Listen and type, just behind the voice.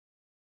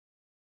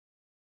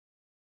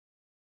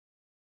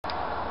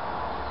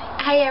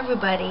Hi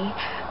everybody.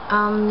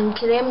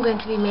 Today I'm going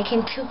to be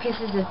making two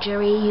pieces of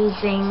jewelry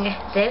using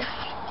this.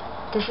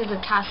 This is a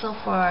tassel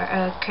for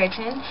a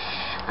curtain.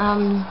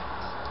 I'm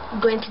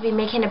going to be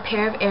making a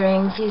pair of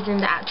earrings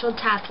using the actual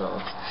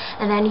tassels,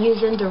 and then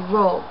using the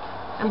rope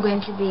I'm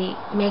going to be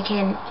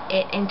making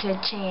it into a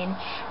chain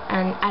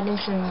and adding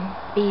some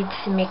beads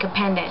to make a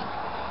pendant.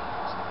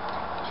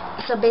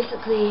 So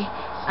basically,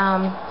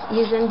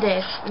 using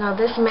this, now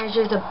this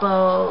measures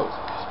about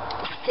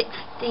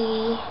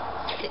 60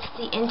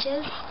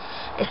 inches,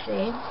 I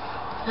say.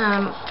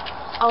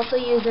 Also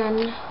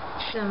using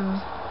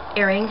some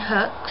earring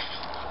hooks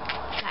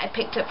that I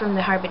picked up from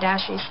the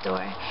haberdashery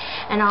store,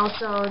 and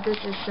also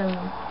this is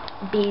some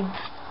beads.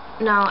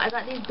 Now I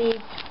got these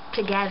beads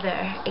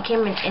together. It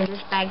came in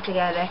this bag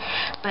together,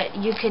 but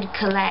you could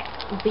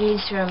collect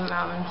beads from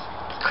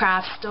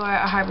craft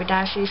store or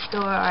haberdashery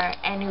store or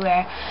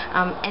anywhere.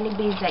 Any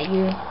beads that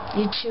you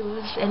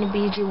choose, any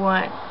beads you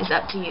want, is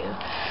up to you.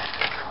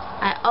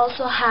 I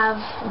also have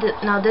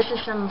now this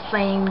is some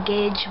plain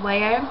gauge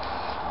wire.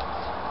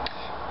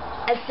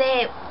 I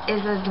say it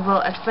is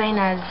about as plain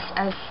as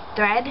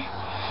thread,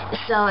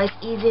 so it's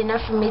easy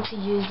enough for me to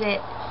use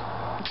it.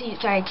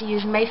 To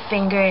use my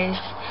fingers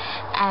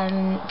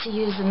and to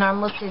use the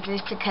normal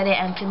scissors to cut it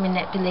and to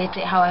manipulate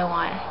it how I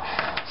want.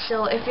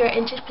 So if you're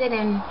interested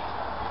in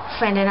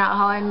finding out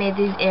how I made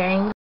these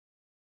earrings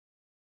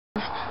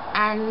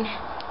and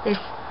this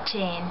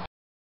chain,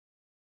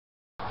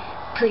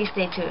 please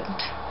stay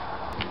tuned.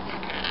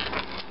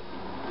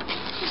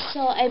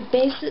 So I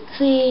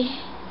basically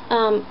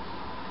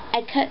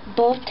I cut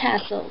both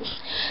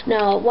tassels.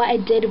 Now what I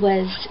did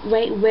was,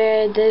 right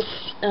where this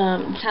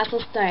tassel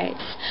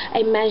starts,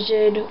 I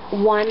measured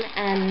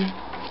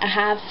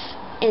 1.5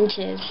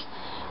 inches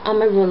on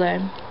my ruler,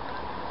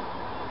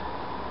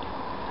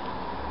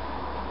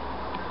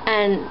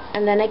 and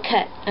then I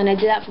cut, and I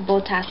did that for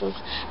both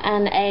tassels,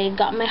 and I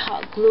got my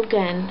hot glue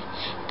gun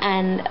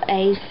and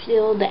I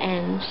sealed the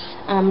ends,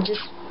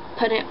 just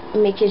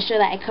making sure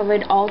that I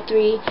covered all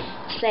 3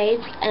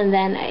 sides, and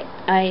then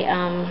I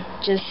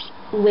just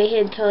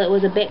waited till it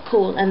was a bit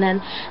cool, and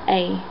then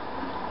I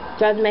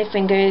rubbed my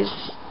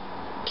fingers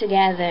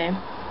together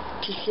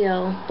to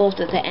seal both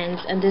of the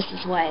ends, and this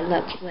is what it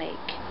looks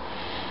like.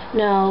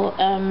 Now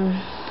I'm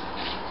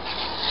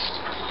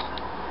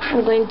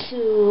going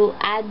to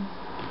add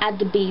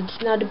the beads.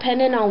 Now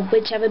depending on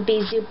whichever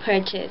beads you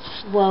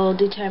purchase will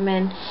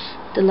determine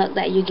the look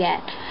that you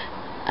get.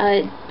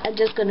 I'm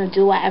just gonna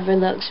do whatever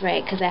looks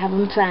right because I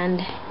haven't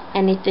planned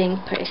anything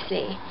per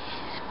se.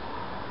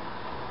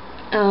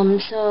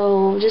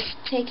 So just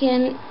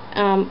taking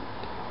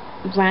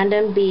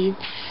random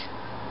beads,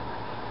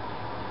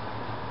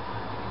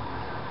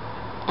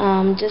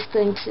 just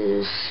going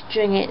to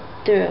string it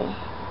through,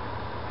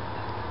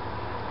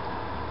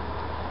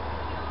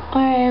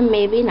 or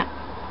maybe not.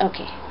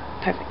 Okay,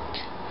 perfect.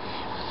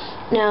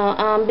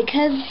 Now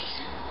because,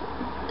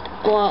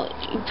 well,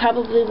 you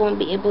probably won't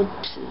be able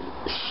to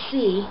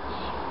see,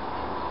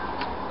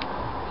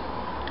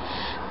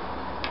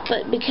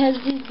 but because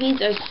these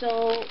beads are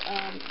so,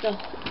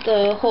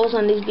 the holes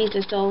on these beads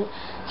are so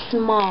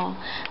small,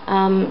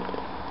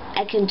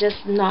 I can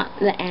just knot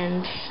the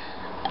ends.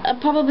 I'll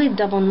probably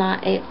double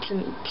knot it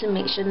to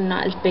make sure the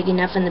knot is big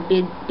enough and the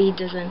bead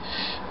doesn't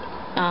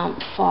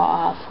fall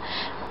off.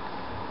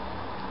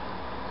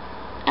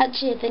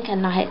 Actually, I think I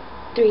knot it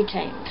 3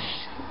 times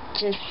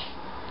just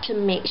to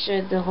make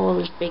sure the hole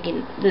is big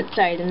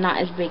the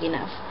knot is big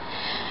enough.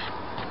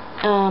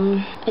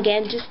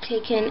 Again, just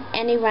taking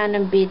any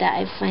random bead that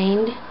I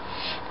find,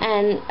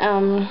 and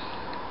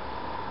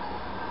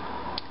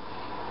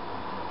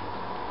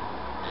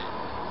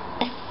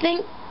I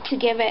think to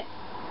give it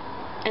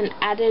an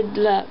added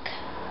look,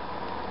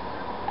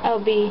 I'll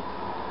be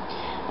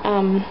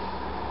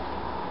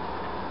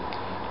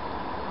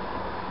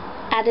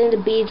adding the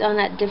beads on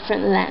at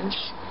different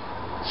lengths.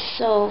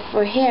 So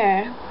for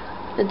here,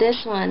 for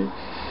this one,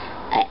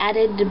 I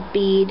added the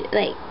bead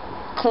like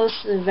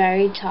close to the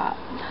very top.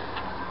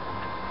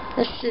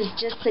 This is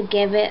just to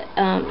give it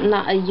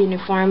not a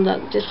uniform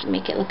look, just to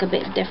make it look a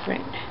bit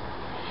different.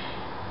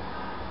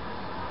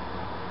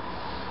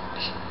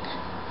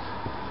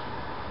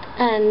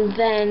 And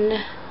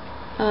then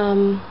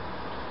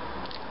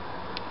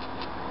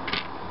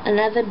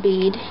another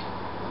bead,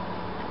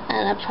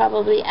 and I'll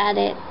probably add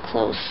it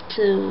close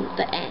to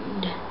the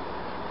end.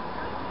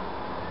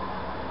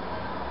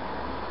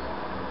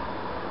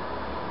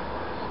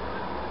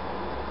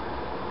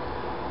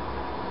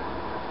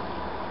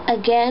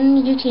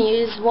 Again, you can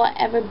use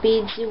whatever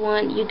beads you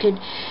want. You could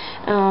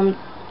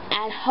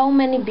add how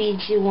many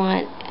beads you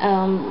want.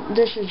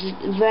 This is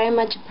very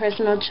much a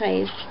personal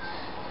choice.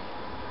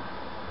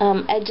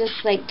 I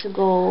just like to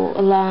go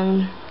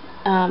along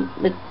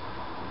with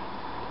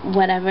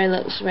whatever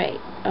looks right.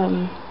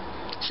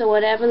 So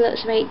whatever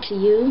looks right to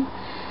you,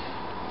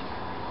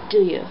 do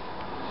you,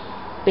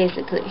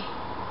 basically.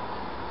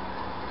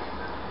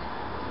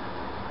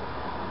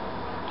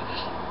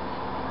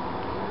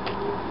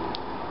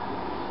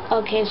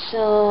 Okay,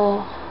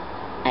 so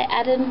I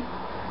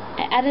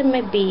added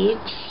my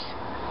beads,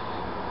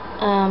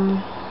 I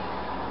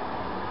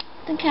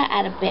think I'll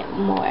add a bit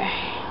more.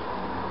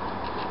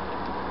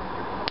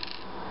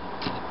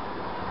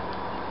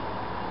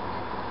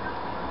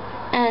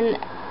 And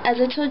as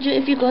I told you,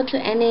 if you go to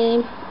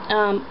any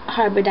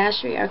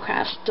haberdashery or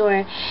craft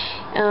store,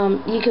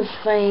 you can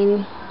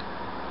find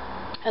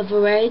a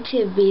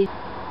variety of beads.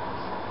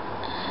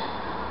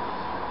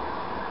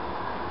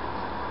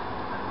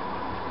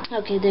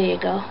 Okay, there you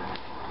go.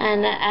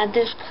 And add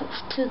this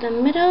close to the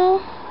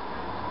middle.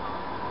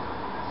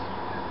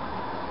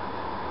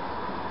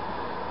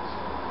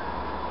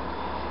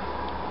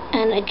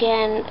 And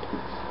again,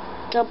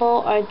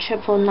 double or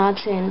triple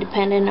knots in,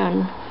 depending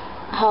on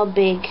how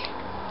big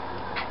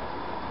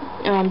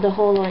the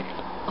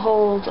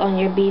holes on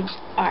your beads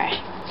are.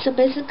 So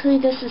basically,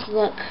 this is the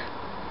look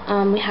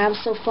we have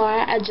so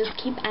far. I just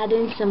keep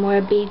adding some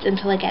more beads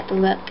until I get the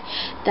look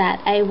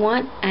that I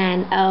want,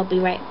 and I'll be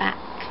right back.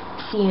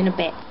 See you in a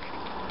bit.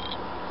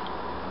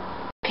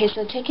 Okay,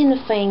 so taking the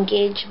fine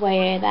gauge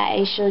wire that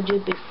I showed you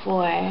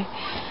before,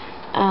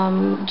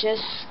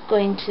 just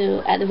going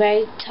to, at the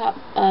very top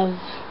of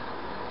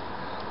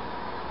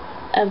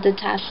the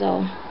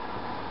tassel,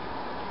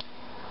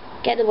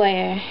 get the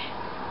wire,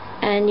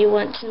 and you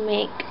want to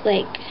make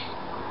like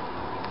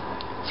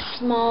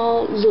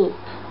small loop.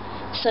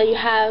 So you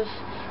have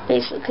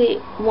basically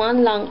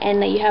one long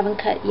end that you haven't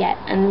cut yet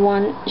and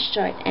one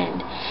short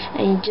end,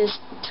 and you just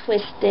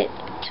twist the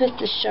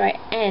short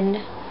end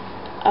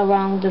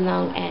around the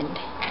long end.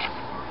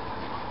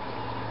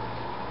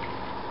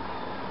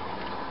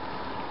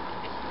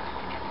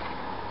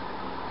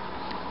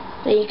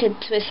 Then you can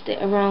twist it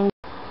around,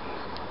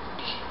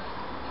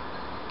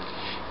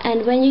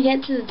 and when you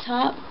get to the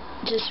top,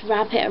 just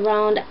wrap it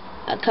around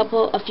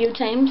a few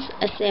times.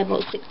 I say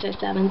about 6 or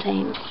 7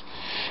 times.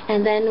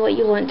 And then what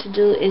you want to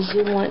do is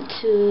you want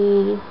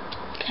to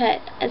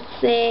cut, I'd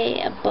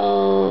say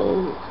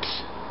about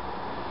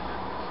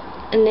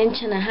 1.5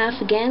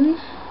 inches again,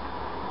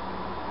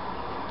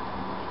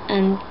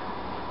 and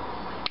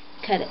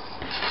cut it.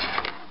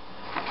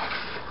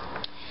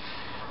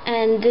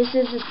 And this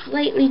is a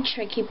slightly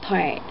tricky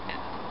part.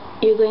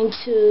 You're going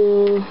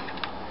to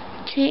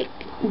take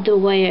the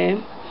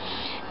wire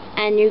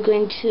and you're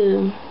going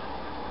to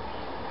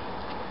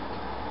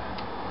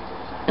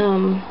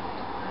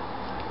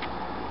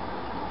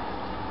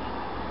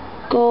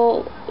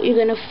you're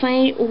going to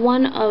find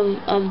one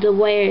of the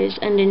wires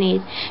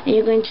underneath, and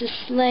you're going to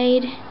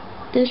slide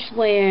this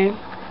wire.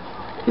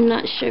 I'm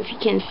not sure if you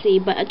can see,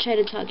 but I'll try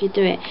to talk you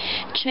through it.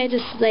 Try to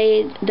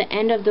slide the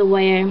end of the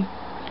wire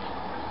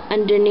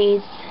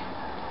underneath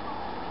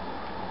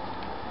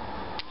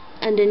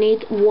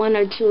one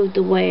or two of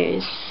the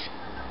wires.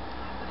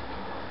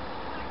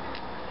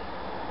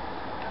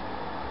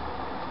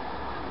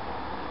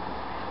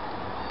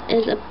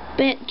 It's a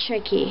bit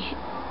tricky,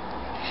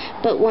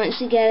 but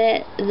once you get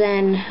it,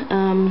 then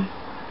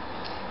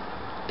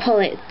pull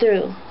it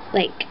through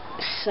like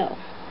so.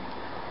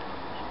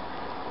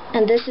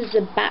 And this is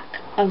the back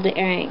of the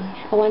earring.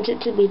 I want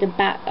it to be the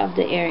back of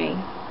the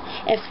earring.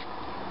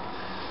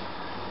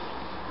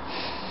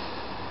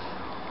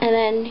 And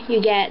then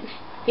you get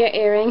your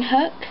earring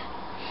hook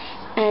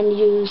and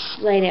you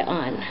slide it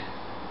on.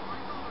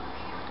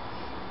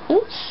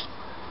 Oops.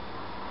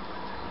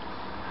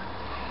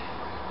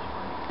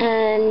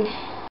 And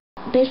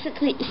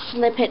basically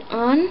slip it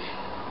on,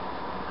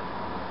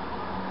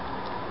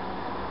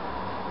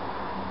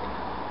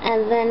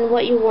 and then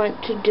what you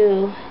want to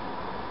do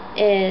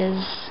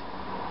is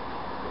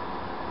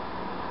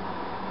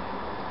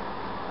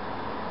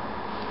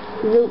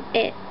loop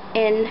it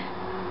in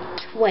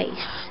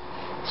twice.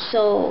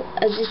 So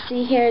as you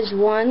see, here is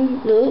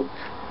one loop,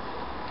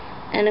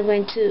 and I'm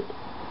going to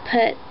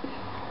put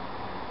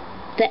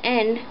the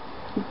end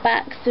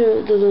back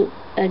through the loop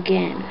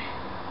again,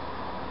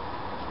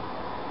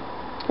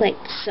 like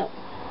so,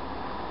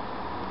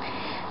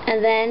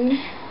 and then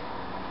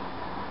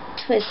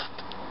twist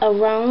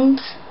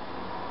around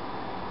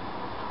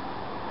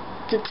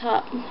the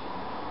top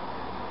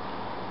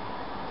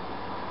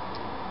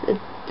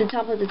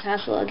of the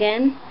tassel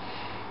again,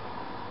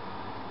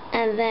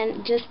 and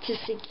then just to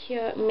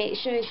secure, make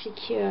sure it's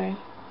secure,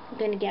 I'm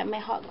going to get my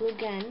hot glue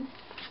gun,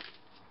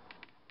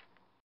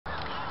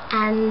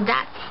 and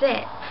that's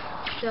it.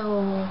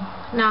 So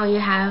now you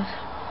have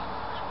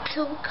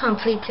 2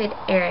 completed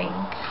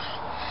earrings.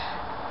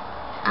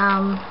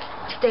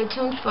 Stay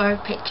tuned for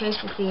pictures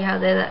to see how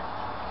they look.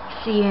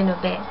 See you in a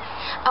bit.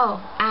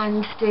 Oh,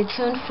 and stay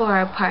tuned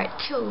for part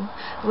 2,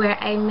 where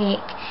I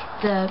make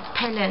the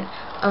pendant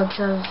out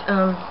of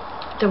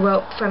the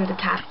rope from the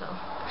tassel.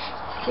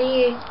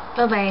 See you.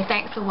 Bye bye.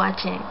 Thanks for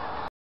watching.